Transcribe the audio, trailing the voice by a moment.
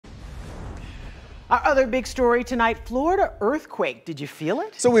Our other big story tonight, Florida earthquake. Did you feel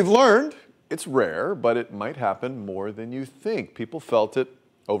it? So we've learned it's rare, but it might happen more than you think. People felt it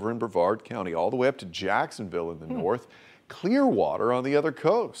over in Brevard County, all the way up to Jacksonville in the north, Clearwater on the other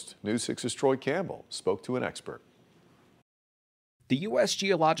coast. News 6's Troy Campbell spoke to an expert. The U.S.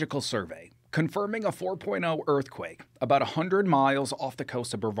 Geological Survey confirming a 4.0 earthquake about 100 miles off the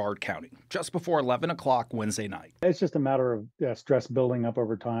coast of Brevard County, just before 11 o'clock Wednesday night. It's just a matter of stress building up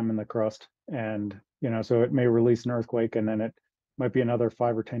over time in the crust. And, so it may release an earthquake and then it might be another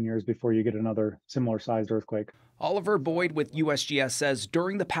 5 or 10 years before you get another similar sized earthquake. Oliver Boyd with USGS says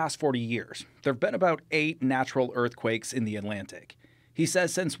during the past 40 years, there have been about 8 natural earthquakes in the Atlantic. He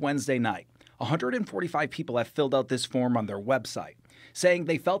says since Wednesday night, 145 people have filled out this form on their website, saying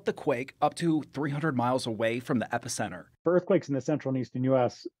they felt the quake up to 300 miles away from the epicenter. For earthquakes in the central and eastern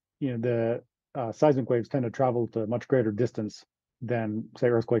U.S., the seismic waves tend to travel to a much greater distance than, say,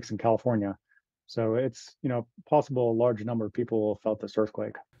 earthquakes in California. So it's, possible a large number of people felt this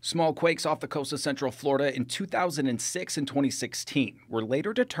earthquake. Small quakes off the coast of Central Florida in 2006 and 2016 were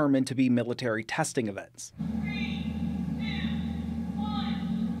later determined to be military testing events. 3, 2,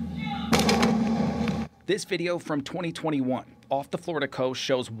 1, go! This video from 2021 off the Florida coast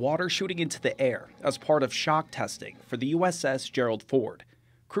shows water shooting into the air as part of shock testing for the USS Gerald Ford.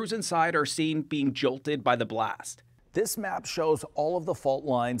 Crews inside are seen being jolted by the blast. This map shows all of the fault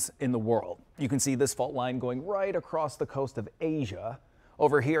lines in the world. You can see this fault line going right across the coast of Asia.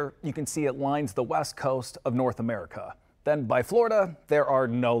 Over here, you can see it lines the west coast of North America. Then by Florida, there are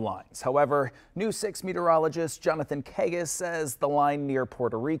no lines. However, News 6 meteorologist Jonathan Kagas says the line near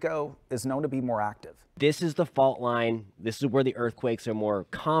Puerto Rico is known to be more active. This is the fault line. This is where the earthquakes are more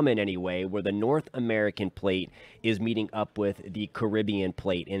common anyway, where the North American plate is meeting up with the Caribbean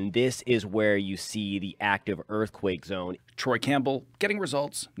plate. And this is where you see the active earthquake zone. Troy Campbell, getting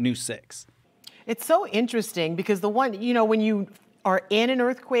results, News 6. It's so interesting because the one, when you are in an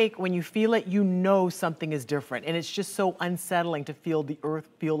earthquake, when you feel it, something is different. And it's just so unsettling to feel the earth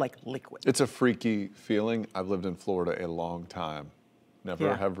feel like liquid. It's a freaky feeling. I've lived in Florida a long time.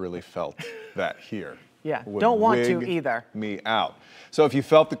 Never have really felt that here. Yeah, don't want to either. Me out. So if you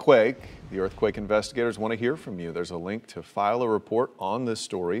felt the quake, the earthquake investigators want to hear from you. There's a link to file a report on this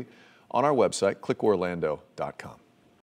story on our website, clickorlando.com.